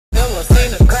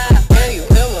seen the crowd? Have you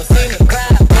ever seen the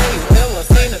crowd? Have you ever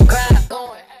seen the crowd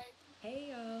going?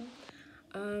 Hey y'all.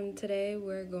 Today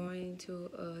we're going to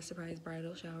a surprise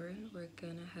bridal shower. We're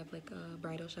gonna have like a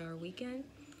bridal shower weekend.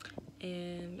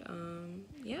 And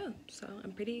yeah, so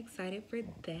I'm pretty excited for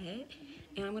that.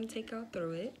 And I'm gonna take y'all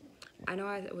through it. I know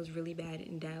I was really bad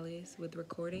in Dallas with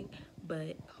recording,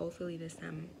 but hopefully this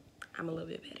time I'm a little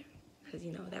bit better. Because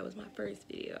you know, that was my first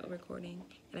video recording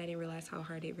and I didn't realize how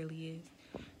hard it really is.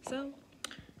 So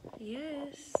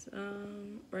yes,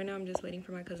 right now I'm just waiting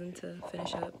for my cousin to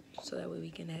finish up so that way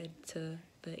we can head to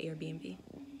the Airbnb. See?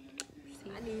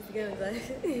 I need to go.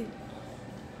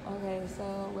 Okay,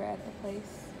 so we're at the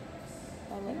place.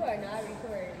 You are not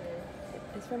recording.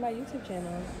 It's for my YouTube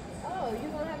channel. Oh, you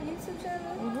gonna have a YouTube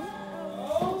channel?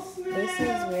 Mm-hmm. This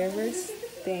is where we're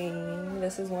staying.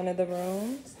 This is one of the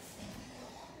rooms.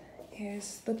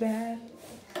 Here's the bath.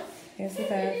 Here's the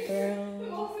bathroom.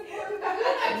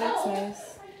 It looks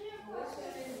nice.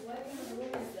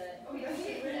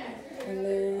 And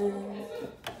then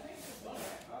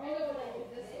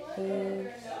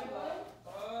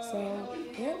so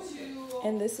yeah.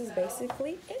 And this is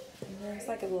basically it. It's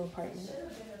like a little apartment.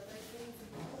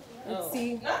 Let's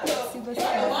see what's going on.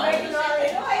 What is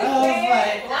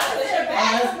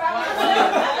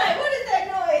that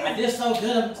noise? I did so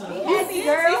good up until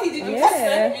Girl. Did you Yeah.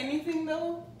 say anything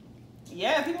though?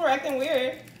 Yeah, people were acting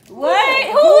weird. What?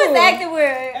 Who was acting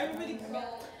weird? Everybody.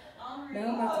 Now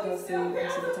I'm about to go sleep. I'm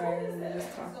super tired and we're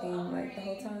just talking like the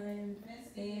whole time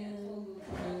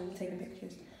and taking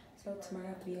pictures. So tomorrow I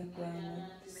have to be up around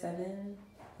 7.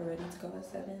 We're ready to go at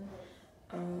 7.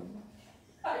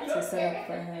 To set up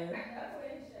for her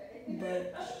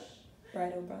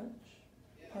bridal brunch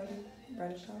party,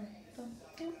 bridal shower. So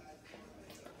yeah.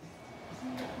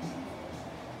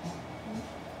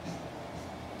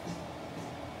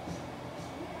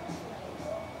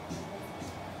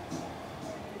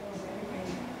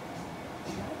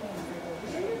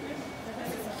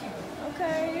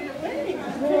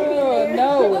 Girl,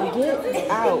 no, get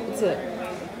out.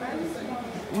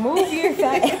 Move your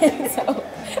fat ass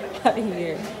out of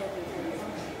here.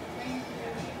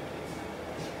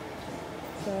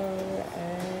 So we're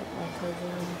at my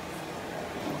cousin's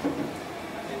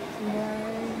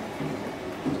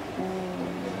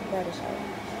bridal shower.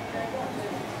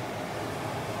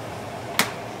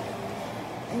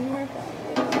 And we're back.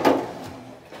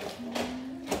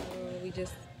 We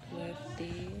just left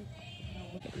the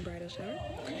bridal shower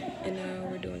and now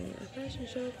we're doing a fashion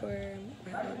show for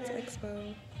my aunt's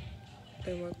expo.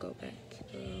 Then we'll go back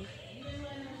to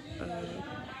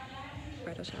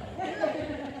bridal shower.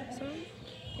 So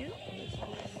yeah,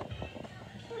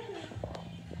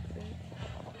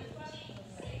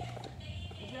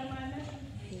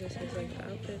 this is like the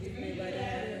outfits everybody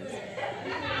has.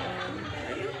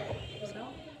 So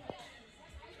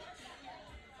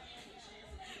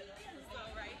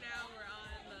right now we're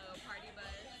on the party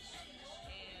bus,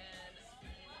 and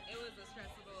it was a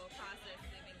stressful process to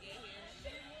even get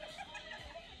here.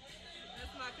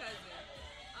 That's my cousin.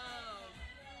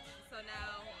 So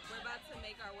now we're about to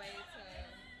make our way to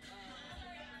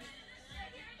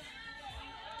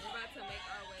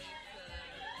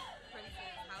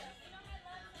Prince's house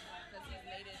because he's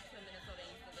made it to Minnesota. He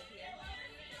used to live here.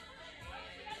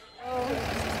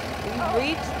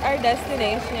 we reached our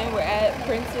destination. We're at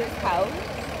Prince's house.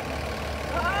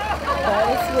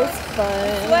 This was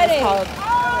fun. It's called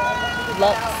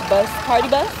Lux Bus Party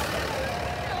Bus.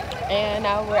 And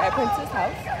now we're at Prince's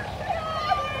house.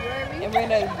 And we're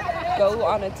gonna go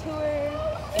on a tour.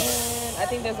 And I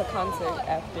think there's a concert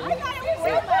after.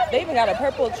 They even got a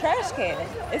purple trash can.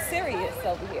 It's serious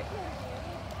over here.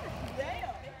 So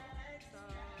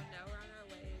now we're on our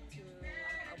way to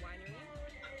a winery.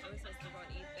 We're supposed to go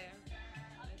and eat there.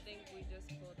 I think we just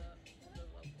pulled up the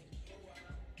location.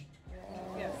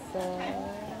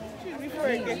 Before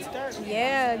it gets dark.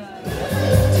 Yeah.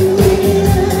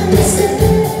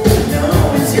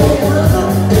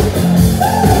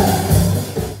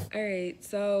 Alright,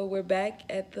 so we're back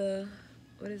at the,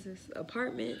 what is this,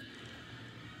 apartment.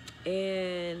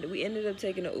 And we ended up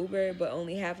taking an Uber, but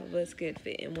only half of us could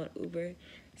fit in one Uber.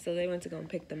 So they went to go and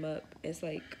pick them up. It's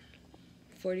like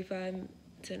 45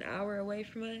 to an hour away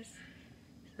from us.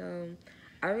 So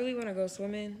I really want to go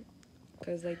swimming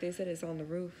because like they said it's on the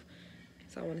roof.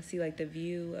 So I want to see like the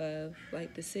view of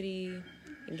like the city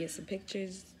and get some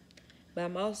pictures. But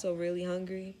I'm also really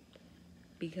hungry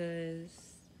because,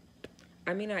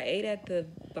 I mean, I ate at the,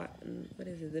 what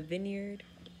is it, the Vineyard,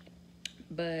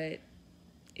 but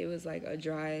it was like a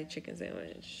dry chicken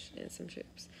sandwich and some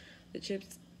chips. The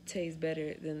chips taste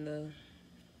better than the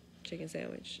chicken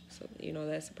sandwich, so you know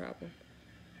that's a problem.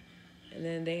 And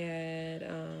then they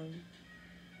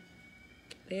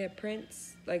had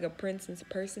Prince, like a Prince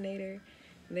impersonator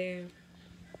there.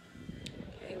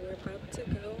 And we're about to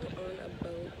go on a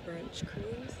boat brunch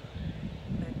cruise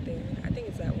back there. I think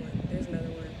it's that one. There's another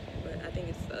one, but I think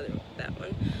it's the other that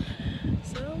one.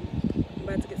 So I'm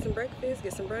about to get some breakfast,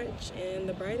 get some brunch, and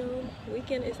the bridal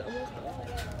weekend is almost over.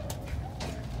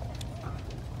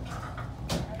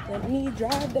 Let me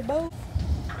drive the boat.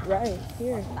 Right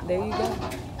here. There you go.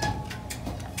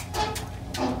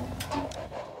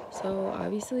 So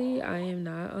obviously I am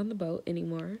not on the boat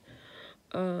anymore.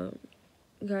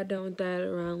 Got done with that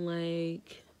around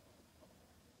like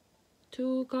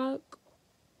 2 o'clock.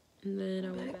 And then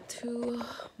I went back to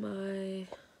my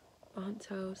aunt's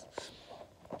house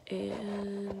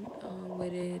and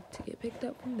waited to get picked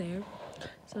up from there.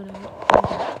 So now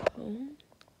I'm back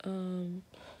home.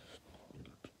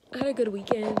 I had a good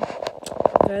weekend.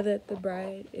 Glad that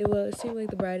it seemed like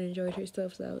the bride enjoyed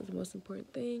herself, so that was the most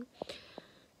important thing.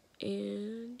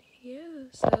 And yeah,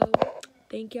 so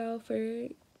thank y'all for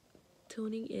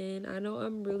tuning in. I know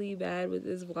I'm really bad with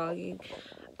this vlogging.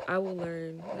 I will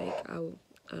learn. Like, I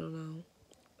don't know.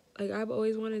 Like, I've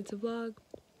always wanted to vlog,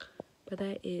 but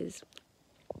that is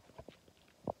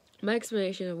my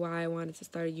explanation of why I wanted to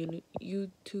start a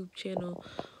YouTube channel.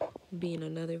 Be in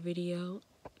another video,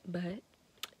 but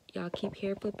y'all keep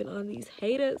hair flipping on these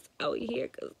haters out here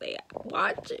because they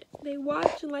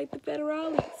watching like the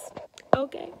federales.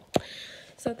 Okay,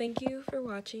 so thank you for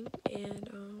watching, and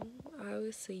I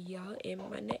will see y'all in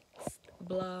my next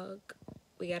vlog.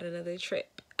 We got another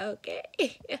trip. Okay.